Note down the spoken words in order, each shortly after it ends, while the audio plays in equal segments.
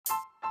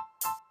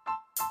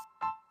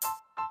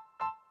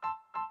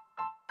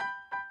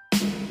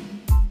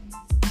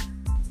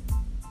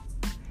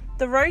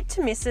The Road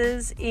to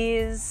Misses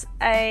is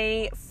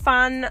a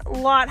fun,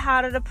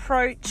 light-hearted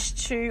approach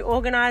to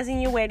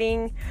organising your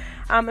wedding.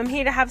 I'm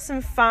here to have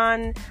some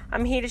fun.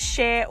 I'm here to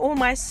share all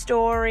my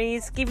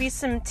stories, give you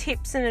some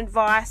tips and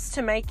advice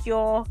to make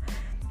your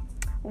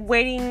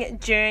wedding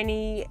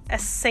journey a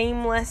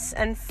seamless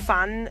and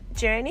fun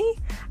journey.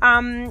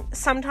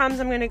 Sometimes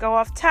I'm going to go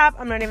off tap.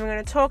 I'm not even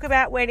going to talk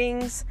about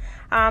weddings.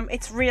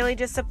 It's really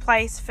just a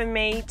place for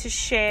me to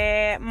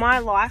share my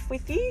life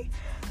with you,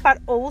 but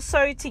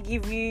also to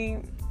give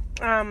you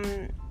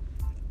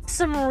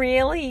some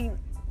really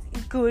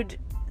good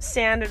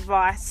sound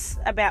advice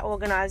about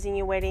organising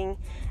your wedding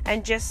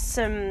and just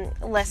some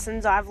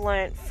lessons I've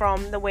learnt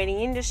from the wedding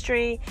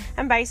industry.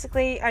 And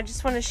basically I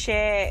just want to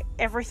share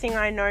everything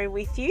I know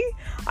with you.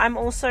 I'm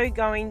also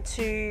going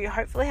to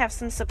hopefully have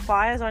some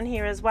suppliers on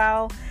here as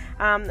well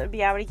that will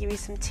be able to give you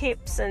some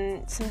tips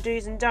and some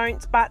do's and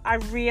don'ts, but I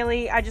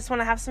just want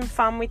to have some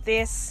fun with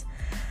this.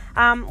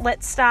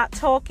 Let's start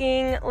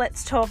talking.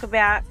 Let's talk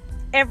about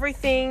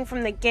everything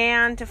from the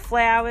gown to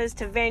flowers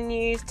to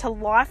venues to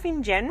life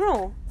in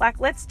general.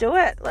 Let's do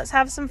it. Let's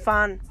have some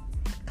fun,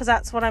 because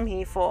that's what I'm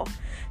here for.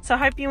 So I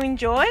hope you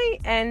enjoy,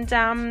 and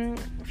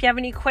if you have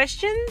any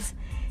questions,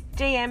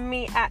 DM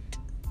me at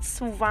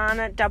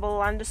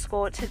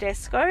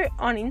Silvana__Tedesco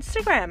on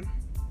Instagram.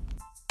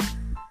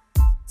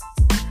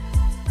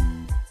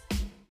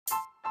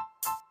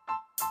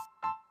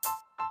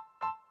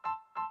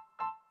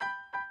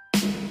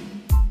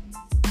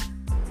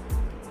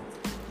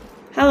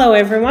 Hello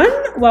everyone,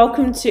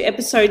 welcome to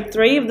episode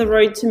 3 of The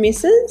Road to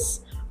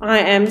Misses. I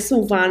am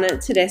Silvana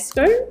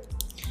Tedesco,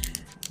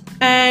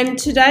 and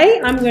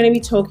today I'm going to be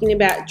talking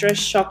about dress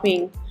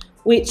shopping,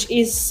 which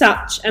is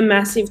such a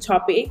massive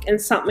topic and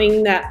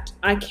something that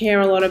I care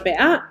a lot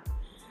about.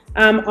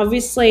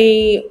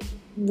 Obviously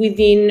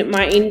within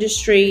my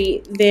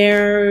industry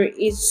there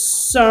is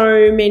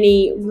so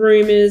many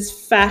rumours,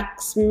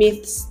 facts,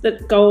 myths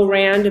that go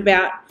around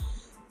about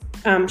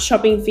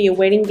shopping for your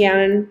wedding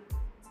gown.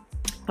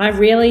 I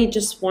really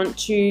just want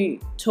to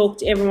talk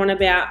to everyone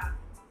about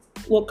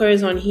what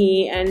goes on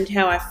here and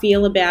how I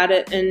feel about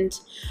it, and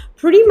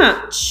pretty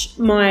much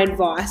my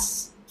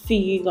advice for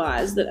you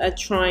guys that are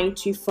trying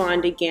to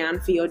find a gown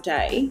for your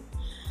day.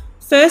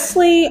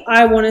 Firstly,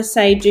 I want to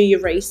say do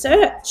your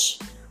research.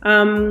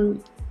 You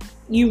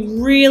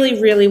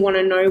really want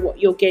to know what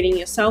you're getting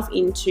yourself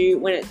into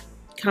when it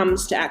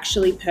comes to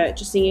actually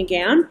purchasing a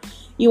gown.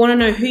 You want to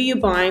know who you're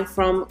buying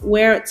from,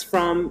 where it's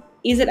from.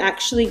 Is it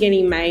actually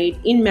getting made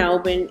in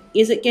Melbourne?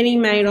 Is it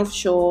getting made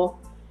offshore?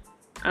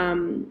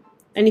 And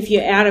if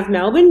you're out of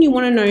Melbourne, you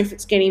want to know if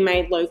it's getting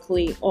made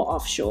locally or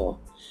offshore,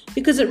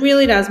 because it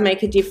really does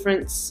make a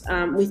difference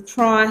with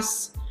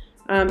price.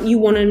 You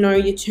want to know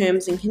your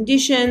terms and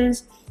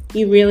conditions.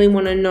 You really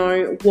want to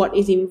know what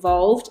is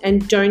involved,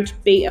 and don't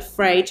be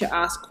afraid to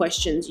ask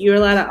questions. You're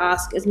allowed to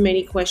ask as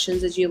many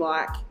questions as you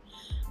like.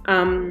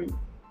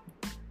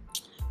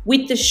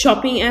 With the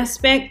shopping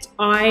aspect,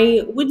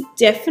 I would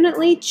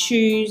definitely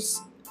choose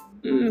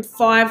 5,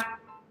 I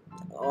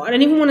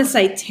don't even want to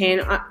say 10.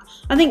 I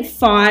think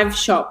 5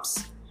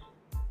 shops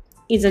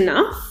is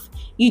enough.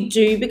 You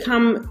do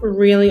become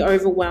really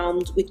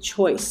overwhelmed with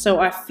choice. So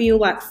I feel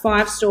like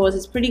 5 stores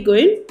is pretty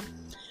good.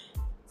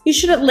 You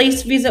should at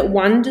least visit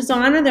one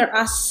designer. There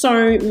are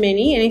so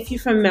many, and if you're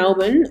from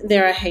Melbourne,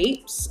 there are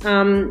heaps.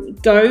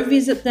 Go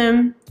visit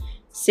them,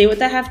 see what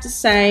they have to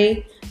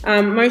say.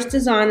 Most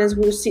designers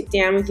will sit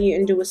down with you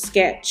and do a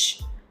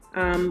sketch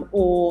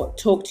or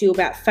talk to you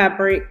about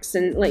fabrics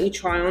and let you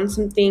try on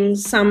some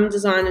things. Some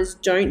designers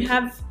don't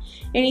have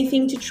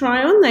anything to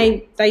try on.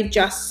 They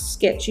just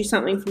sketch you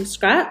something from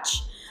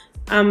scratch.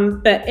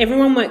 But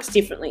everyone works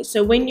differently.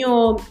 So when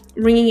you're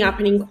ringing up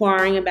and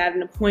inquiring about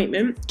an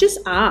appointment, just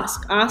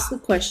ask the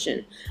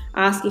question.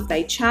 Ask if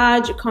they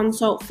charge a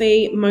consult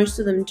fee. Most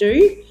of them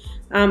do.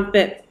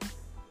 But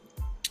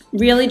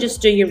really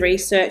just do your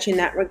research in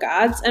that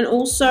regards, and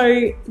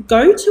also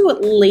go to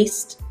at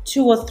least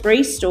 2 or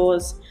 3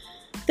 stores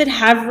that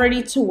have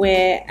ready to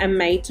wear and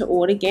made to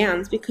order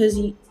gowns, because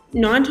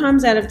 9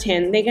 times out of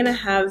 10 they're going to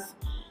have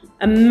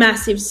a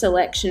massive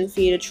selection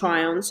for you to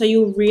try on, so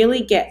you'll really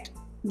get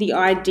the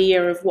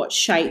idea of what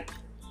shape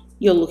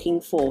you're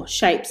looking for,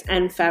 shapes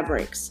and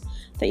fabrics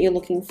that you're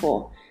looking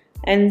for.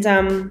 And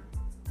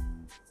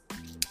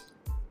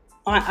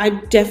I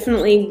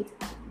definitely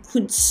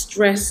could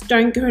stress,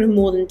 don't go to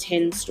more than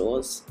 10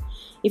 stores.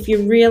 If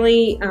you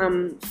really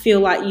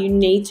feel like you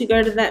need to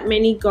go to that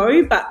many,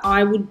 go, but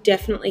I would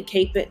definitely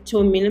keep it to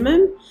a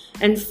minimum,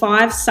 and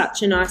 5's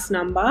such a nice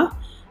number.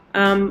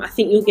 I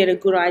think you'll get a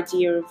good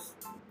idea of,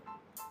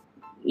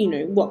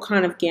 what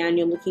kind of gown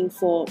you're looking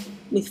for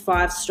with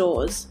 5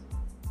 stores.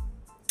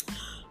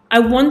 I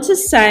want to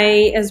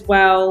say as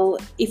well,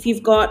 if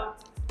you've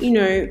got,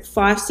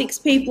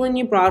 5-6 people in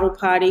your bridal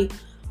party,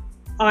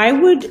 I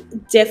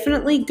would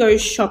definitely go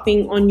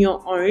shopping on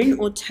your own,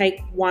 or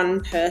take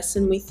one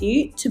person with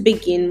you to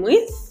begin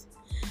with.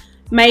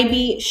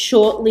 Maybe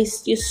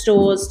shortlist your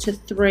stores to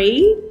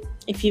 3.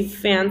 If you've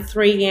found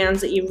 3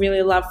 gowns that you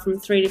really love from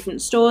 3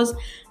 different stores,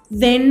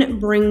 then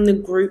bring the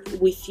group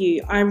with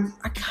you.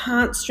 I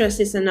can't stress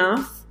this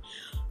enough.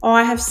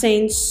 I have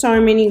seen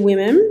so many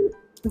women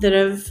that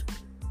have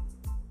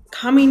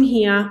come in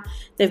here,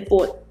 they've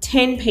brought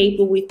 10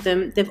 people with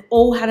them, they've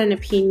all had an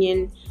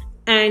opinion,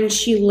 and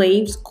she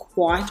leaves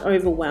quite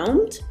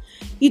overwhelmed.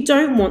 You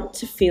don't want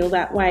to feel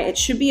that way. It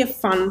should be a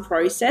fun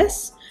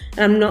process.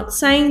 And I'm not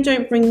saying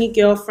don't bring your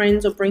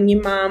girlfriends or bring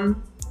your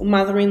mum or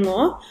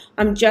mother-in-law.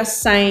 I'm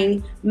just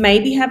saying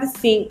maybe have a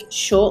think,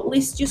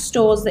 shortlist your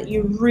stores that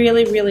you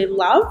really, really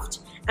loved,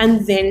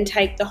 and then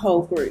take the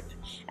whole group.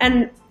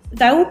 And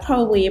they will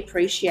probably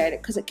appreciate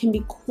it, because it can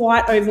be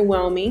quite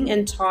overwhelming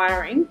and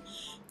tiring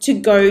to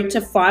go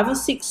to 5 or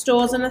 6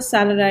 stores on a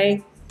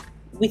Saturday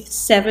with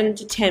 7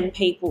 to 10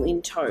 people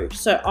in tow.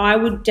 So I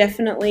would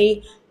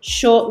definitely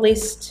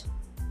shortlist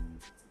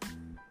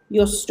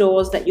your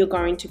stores that you're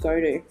going to go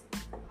to.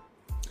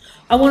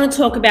 I want to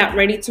talk about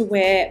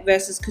ready-to-wear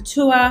versus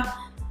couture.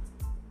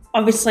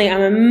 Obviously,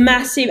 I'm a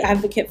massive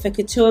advocate for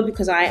couture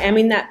because I am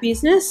in that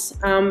business.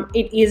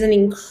 It is an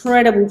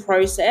incredible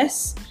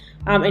process.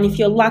 And if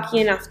you're lucky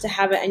enough to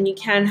have it and you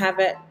can have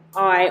it,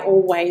 I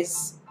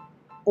always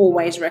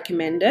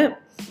recommend it.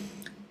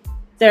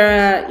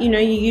 There are, you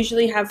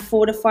usually have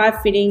 4 to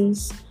 5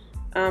 fittings.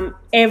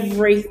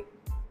 Every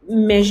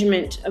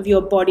measurement of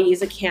your body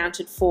is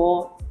accounted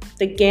for.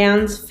 The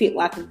gowns fit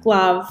like a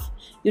glove.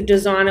 Your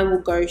designer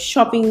will go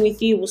shopping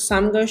with you. Well,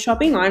 some go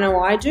shopping. I know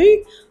I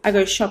do. I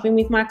go shopping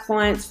with my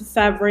clients for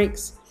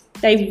fabrics.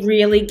 They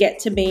really get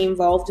to be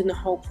involved in the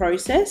whole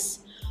process.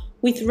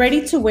 With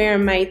ready to wear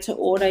and made to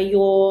order,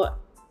 you're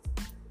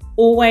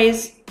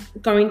always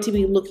going to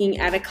be looking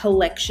at a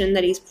collection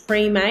that is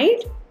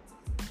pre-made,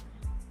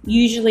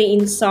 usually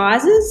in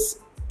sizes,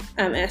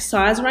 a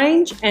size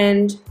range,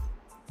 and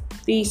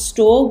the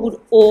store would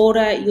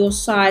order your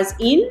size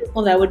in,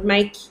 or they would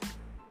make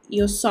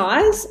your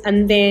size,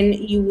 and then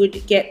you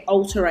would get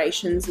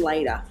alterations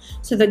later.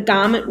 So the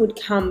garment would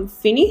come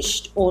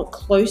finished or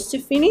close to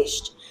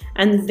finished,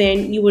 and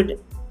then you would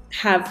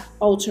have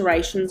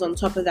alterations on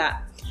top of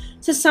that.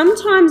 So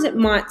sometimes it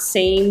might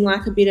seem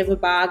like a bit of a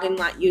bargain,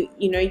 like you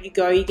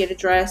get a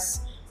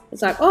dress,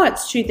 it's like, oh,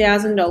 it's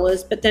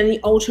 $2,000, but then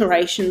the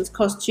alterations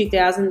cost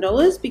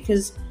 $2,000,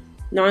 because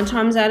 9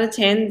 times out of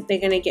 10, they're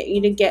going to get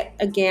you to get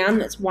a gown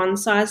that's one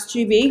size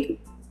too big.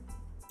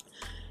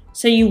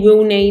 So you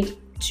will need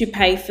to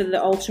pay for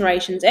the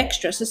alterations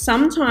extra. So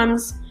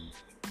sometimes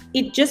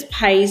it just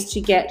pays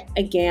to get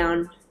a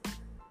gown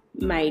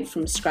made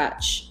from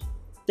scratch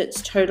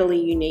that's totally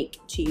unique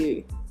to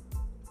you.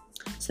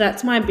 So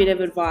that's my bit of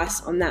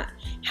advice on that.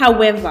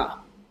 However,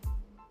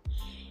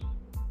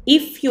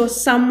 if you're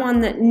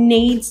someone that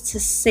needs to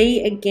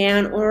see a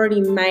gown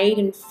already made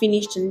and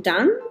finished and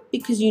done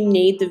because you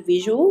need the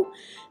visual,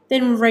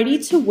 then ready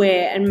to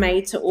wear and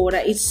made to order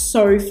is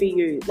so for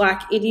you.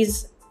 Like,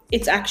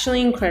 it's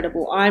actually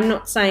incredible. I'm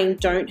not saying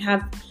don't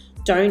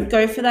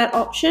go for that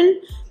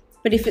option,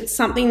 but if it's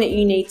something that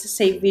you need to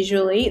see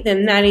visually,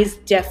 then that is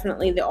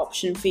definitely the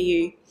option for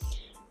you.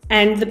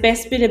 And the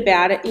best bit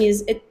about it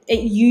is it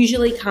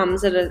usually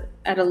comes at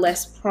a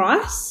less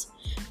price,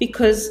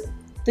 because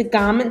the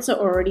garments are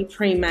already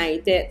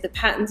pre-made. The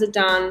patterns are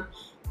done.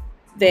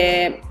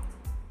 They're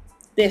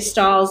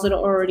styles that are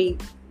already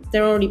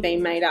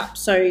been made up.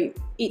 So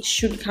it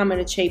should come at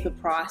a cheaper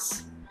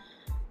price.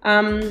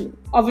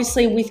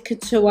 Obviously with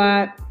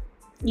couture,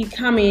 you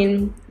come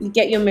in, you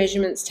get your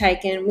measurements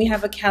taken. We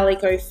have a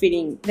calico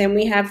fitting. Then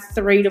we have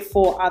 3 to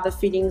 4 other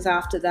fittings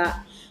after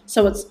that.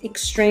 So it's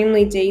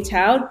extremely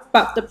detailed,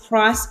 but the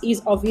price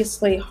is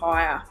obviously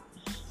higher.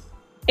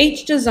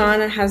 Each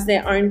designer has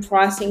their own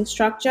pricing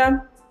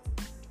structure.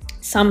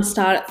 Some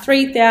start at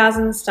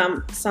 $3,000,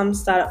 some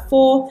start at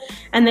 $4,000,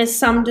 and there's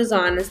some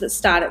designers that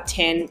start at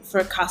 $10,000 for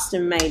a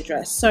custom made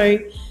dress. So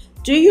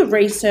do your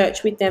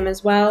research with them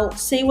as well,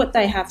 see what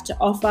they have to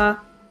offer,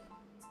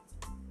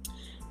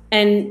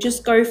 and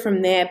just go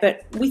from there.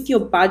 But with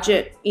your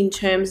budget in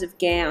terms of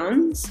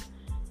gowns,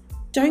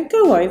 don't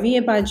go over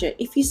your budget.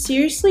 If you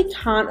seriously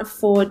can't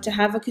afford to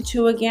have a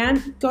couture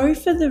gown, go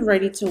for the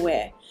ready to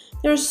wear.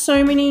 There are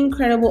so many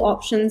incredible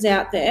options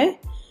out there.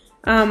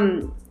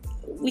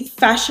 With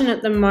fashion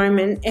at the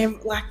moment,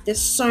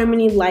 there's so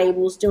many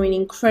labels doing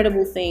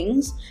incredible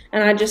things,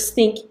 and I just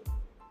think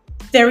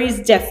there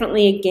is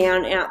definitely a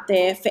gown out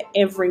there for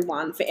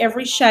everyone, for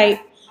every shape,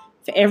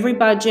 for every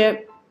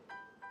budget.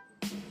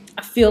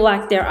 I feel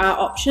like there are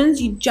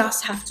options. You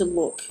just have to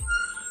look.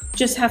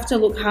 Just have to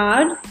look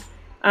hard.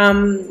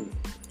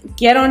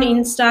 Get on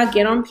Insta,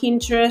 get on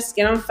Pinterest,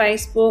 get on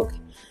Facebook,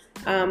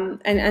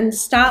 and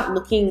start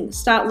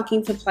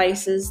looking for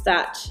places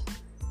that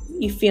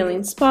you feel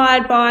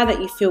inspired by,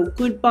 that you feel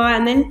good by,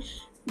 and then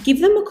give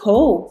them a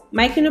call.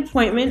 Make an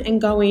appointment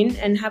and go in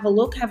and have a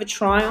look, have a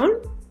try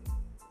on.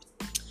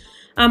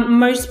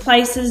 Most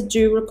places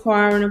do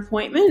require an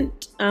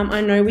appointment.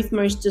 I know with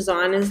most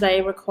designers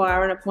they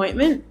require an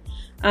appointment.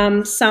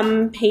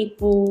 Some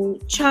people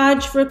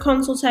charge for a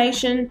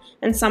consultation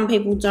and some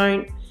people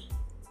don't.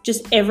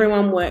 Just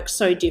everyone works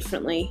so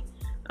differently.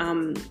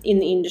 in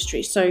the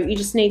industry. So you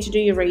just need to do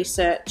your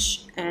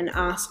research and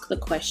ask the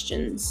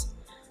questions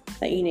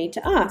that you need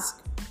to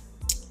ask.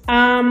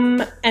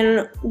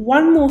 And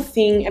one more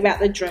thing about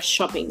the dress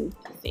shopping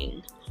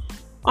thing.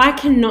 I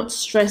cannot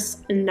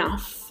stress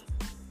enough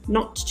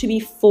not to be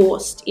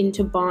forced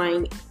into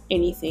buying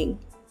anything.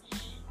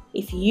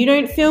 If you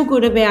don't feel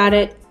good about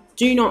it,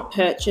 do not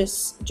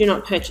purchase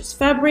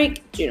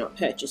fabric, do not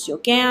purchase your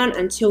gown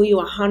until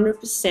you're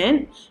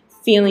 100%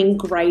 feeling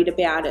great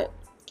about it.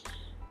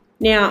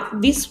 Now,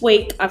 this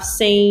week I've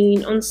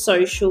seen on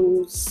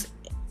socials,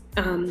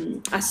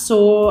 I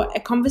saw a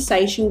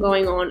conversation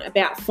going on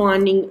about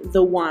finding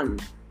the one,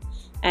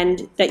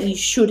 and that you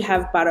should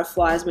have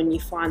butterflies when you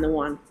find the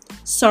one.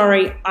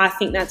 Sorry, I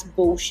think that's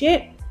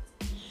bullshit.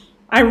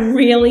 I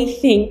really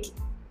think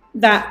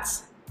that,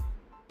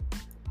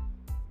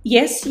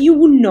 yes, you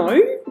will know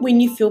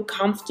when you feel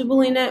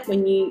comfortable in it,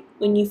 when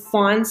you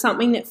find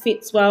something that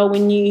fits well,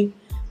 when you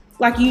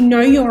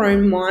know your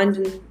own mind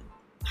and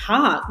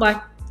heart.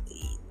 Like,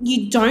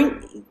 you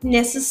don't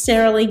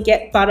necessarily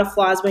get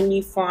butterflies when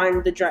you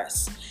find the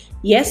dress.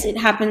 Yes, it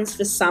happens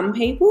for some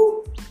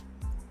people,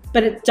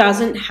 but it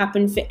doesn't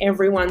happen for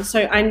everyone.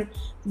 So I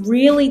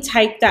really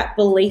take that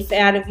belief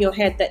out of your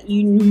head that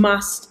you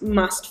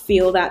must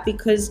feel that,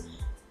 because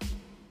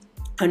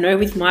I know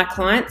with my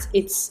clients,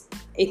 it's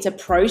a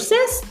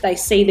process. They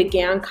see the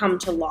gown come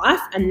to life,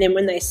 and then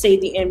when they see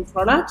the end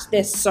product,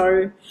 they're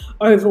so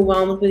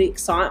overwhelmed with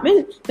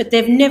excitement, but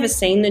they've never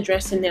seen the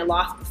dress in their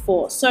life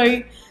before.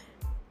 So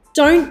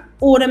don't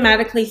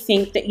automatically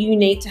think that you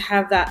need to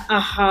have that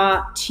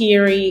aha,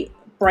 teary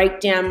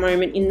breakdown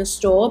moment in the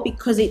store,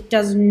 because it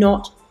does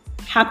not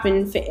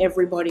happen for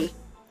everybody.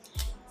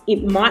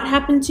 It might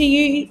happen to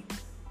you,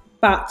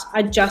 but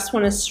I just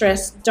want to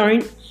stress,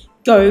 don't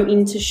go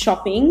into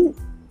shopping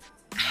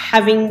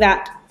having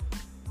that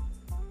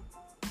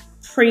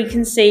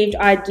preconceived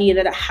idea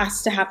that it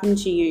has to happen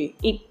to you.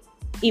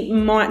 It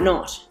might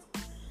not.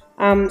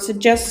 So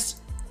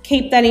just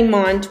keep that in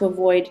mind to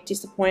avoid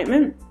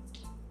disappointment.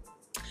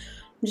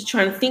 I'm just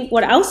trying to think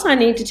what else I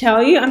need to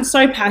tell you. I'm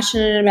so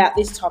passionate about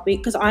this topic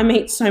because I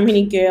meet so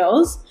many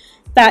girls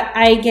that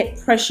get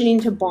pressured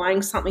into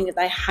buying something that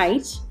they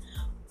hate,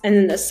 and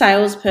then the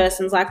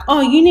salesperson's like, oh,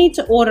 you need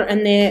to order,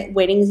 and their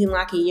wedding's in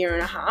like a year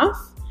and a half.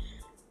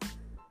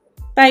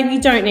 Babe,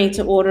 you don't need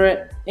to order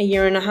it a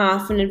year and a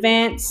half in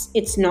advance.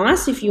 It's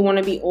nice if you want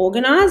to be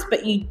organised,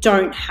 but you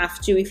don't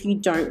have to if you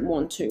don't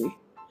want to.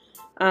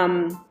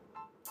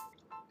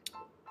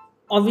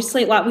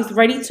 Obviously, like with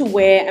ready to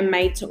wear and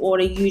made to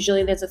order,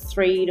 usually there's a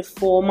 3 to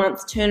 4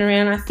 month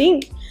turnaround, I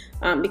think,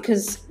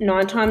 because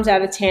 9 times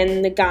out of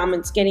 10, the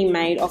garment's getting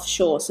made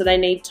offshore. So they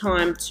need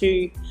time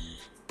to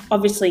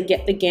obviously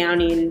get the gown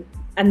in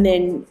and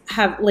then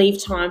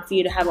leave time for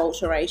you to have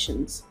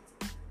alterations.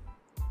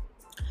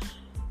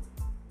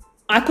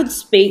 I could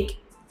speak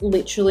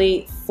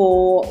literally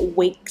for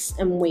weeks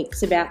and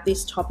weeks about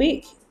this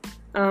topic.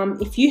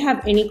 If you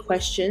have any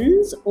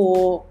questions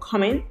or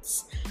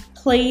comments,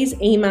 please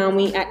email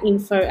me at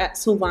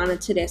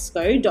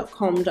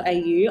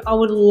info@silvanatedesco.com.au. I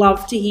would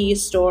love to hear your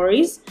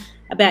stories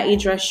about your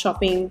dress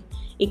shopping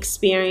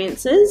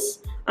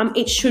experiences.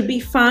 It should be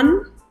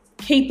fun.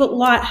 Keep it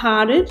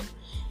lighthearted.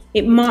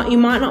 You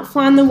might not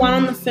find the one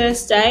on the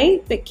first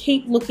day, but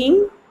keep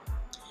looking.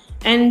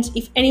 And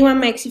if anyone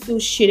makes you feel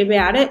shit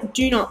about it,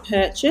 do not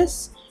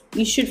purchase.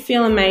 You should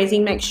feel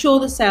amazing. Make sure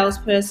the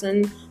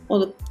salesperson or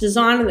the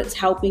designer that's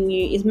helping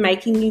you is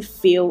making you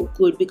feel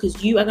good,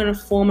 because you are going to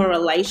form a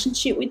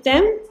relationship with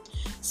them,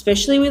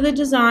 especially with a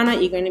designer.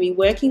 You're going to be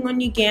working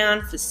on your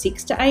gown for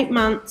 6 to 8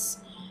 months.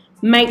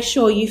 Make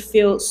sure you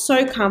feel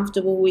so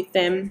comfortable with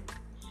them,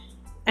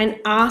 and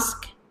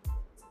ask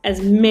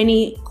as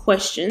many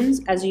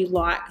questions as you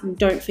like, and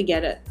don't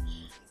forget it.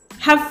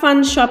 Have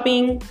fun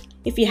shopping.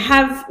 If you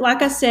have,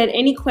 like I said,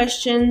 any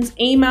questions,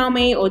 email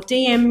me or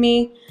DM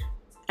me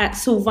at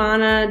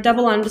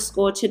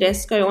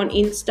Silvana_Tedesco on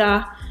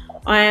Insta.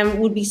 I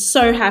would be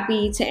so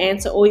happy to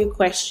answer all your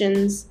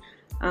questions,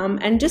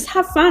 and just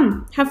have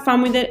fun. Have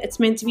fun with it. It's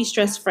meant to be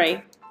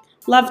stress-free.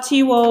 Love to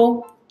you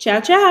all.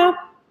 Ciao, ciao.